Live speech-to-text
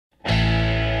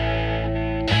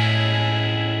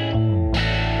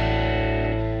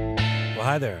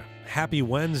Hi there. Happy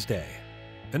Wednesday.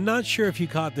 And not sure if you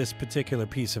caught this particular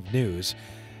piece of news.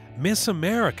 Miss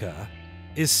America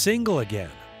is single again.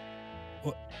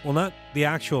 Well, not the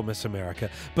actual Miss America,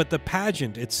 but the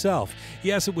pageant itself.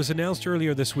 Yes, it was announced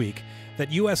earlier this week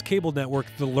that U.S. cable network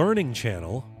The Learning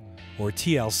Channel, or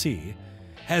TLC,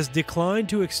 has declined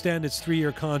to extend its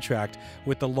 3-year contract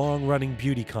with the long-running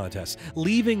beauty contest,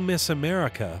 leaving Miss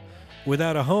America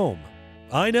without a home.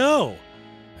 I know!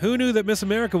 Who knew that Miss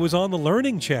America was on the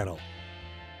Learning Channel?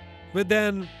 But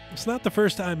then, it's not the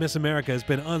first time Miss America has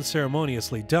been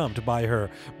unceremoniously dumped by her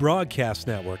broadcast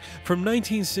network. From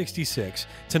 1966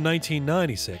 to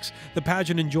 1996, the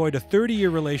pageant enjoyed a 30-year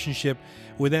relationship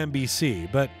with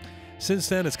NBC, but since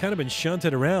then it's kind of been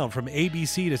shunted around from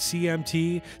ABC to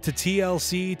CMT to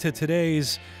TLC to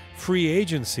today's free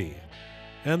agency.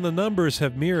 And the numbers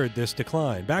have mirrored this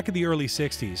decline. Back in the early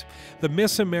 60s, the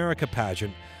Miss America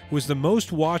pageant was the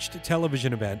most watched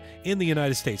television event in the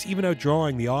United States, even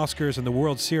outdrawing the Oscars and the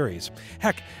World Series.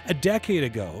 Heck, a decade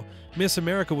ago, Miss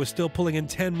America was still pulling in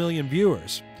 10 million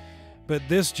viewers. But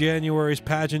this January's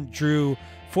pageant drew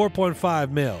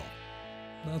 4.5 mil.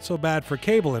 Not so bad for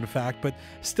cable, in fact, but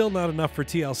still not enough for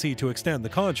TLC to extend the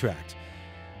contract.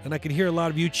 And I can hear a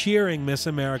lot of you cheering Miss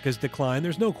America's decline.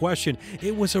 There's no question,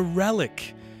 it was a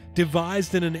relic,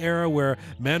 devised in an era where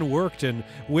men worked and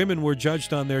women were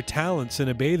judged on their talents in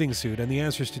a bathing suit and the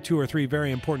answers to 2 or 3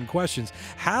 very important questions.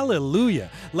 Hallelujah!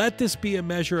 Let this be a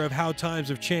measure of how times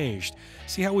have changed.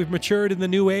 See how we've matured in the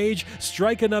new age?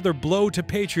 Strike another blow to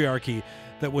patriarchy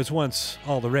that was once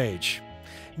all the rage.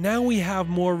 Now we have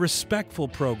more respectful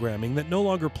programming that no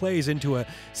longer plays into a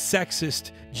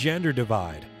sexist gender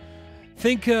divide.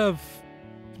 Think of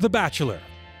The Bachelor.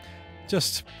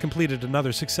 Just completed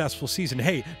another successful season.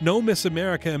 Hey, no Miss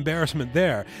America embarrassment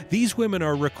there. These women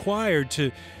are required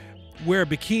to wear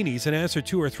bikinis and answer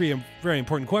 2 or 3 very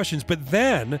important questions, but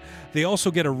then they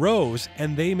also get a rose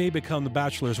and they may become the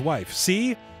Bachelor's wife.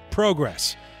 See?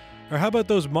 Progress. Or how about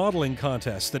those modeling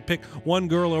contests that pick one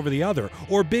girl over the other,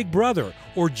 or Big Brother,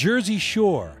 or Jersey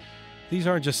Shore? These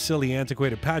aren't just silly,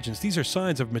 antiquated pageants. These are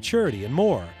signs of maturity and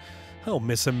more. Oh,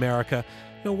 Miss America,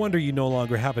 no wonder you no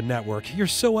longer have a network. You're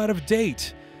so out of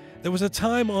date. There was a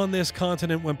time on this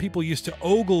continent when people used to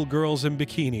ogle girls in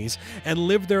bikinis and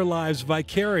live their lives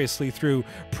vicariously through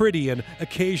pretty and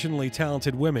occasionally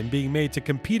talented women being made to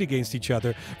compete against each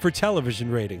other for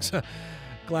television ratings.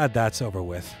 Glad that's over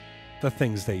with. The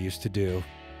things they used to do.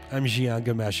 I'm Jian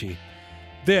Ghomeshi.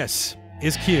 This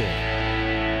is Q.